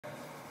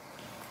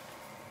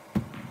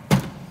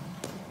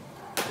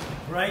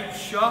Great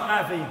shot,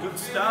 Avi. Good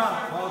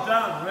start. Well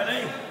done.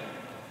 Ready?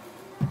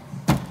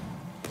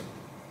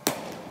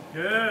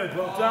 Good.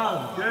 Well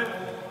done. Good.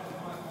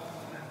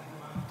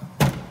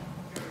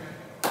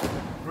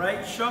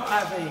 Great shot,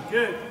 Avi.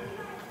 Good.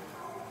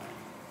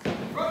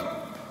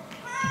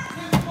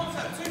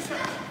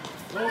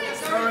 Oh,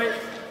 sorry.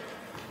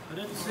 I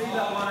didn't see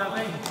that one,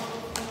 Avi.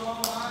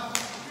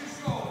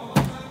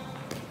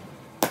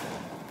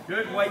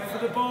 Good. Wait for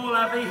the ball,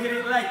 Avi. Hit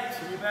it late,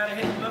 so you better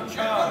hit it much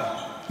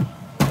harder.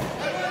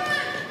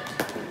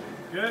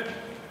 Good.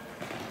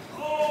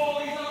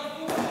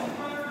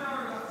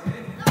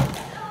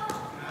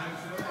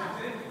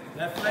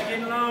 Left leg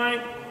in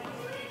line.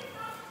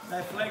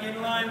 Left leg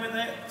in line with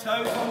it.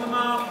 Toes on the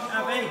mark,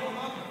 Avi.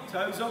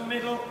 Toes on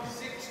middle.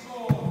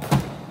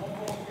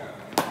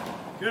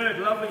 Good,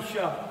 lovely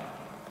shot.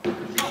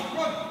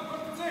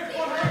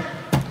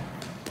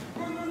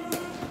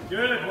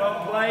 Good,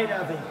 well played,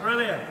 Avi.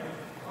 Brilliant.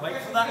 Wait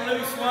for that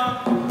loose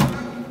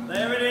one.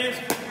 There it is.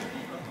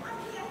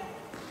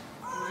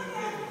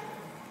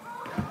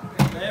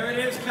 There it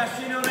is,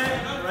 cash in on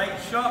it. Great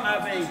shot,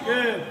 Avi.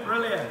 Good,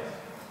 brilliant.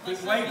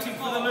 Keep waiting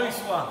for the loose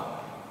one.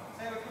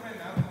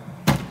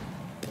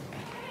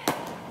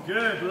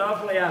 Good,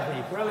 lovely,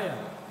 Avi. Brilliant.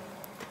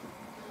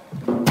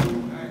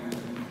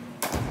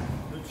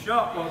 Good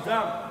shot, well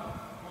done.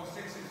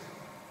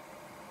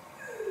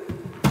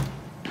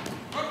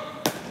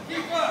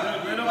 Good,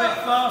 a little bit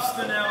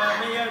faster now,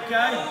 Avi,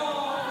 okay?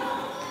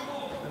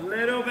 A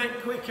little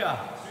bit quicker.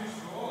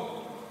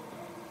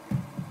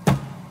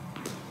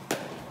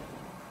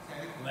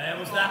 There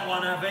was that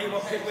one, Avi.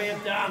 What could we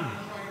have done?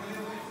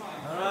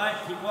 All right,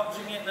 keep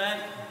watching it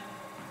then.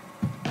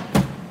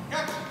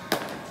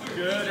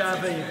 Good,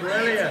 Avi.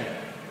 Brilliant.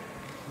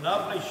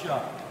 Lovely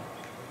shot.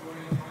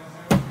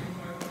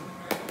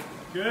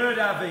 Good,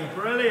 Avi.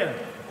 Brilliant.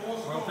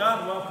 Well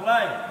done. Well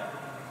played.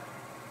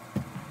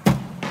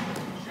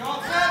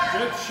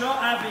 Good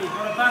shot, Avi.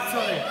 Got a bat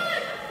on it.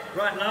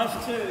 Right,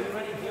 last two. You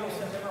ready? You'll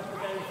set them up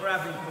again for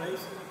Avi,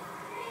 please.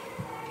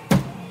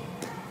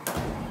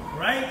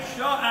 Great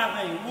shot,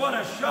 Avi. What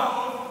a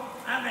shot.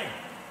 Avi.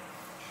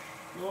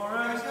 Your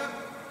run.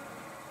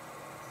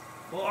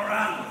 Four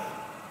runs.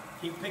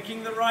 Keep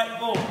picking the right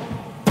ball.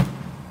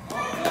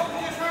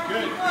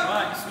 Good.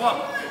 Right,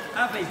 swap.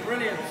 Avi,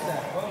 brilliant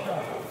set. Well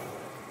done.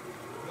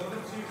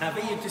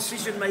 Avi, your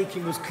decision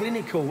making was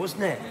clinical,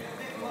 wasn't it?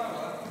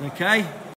 Okay.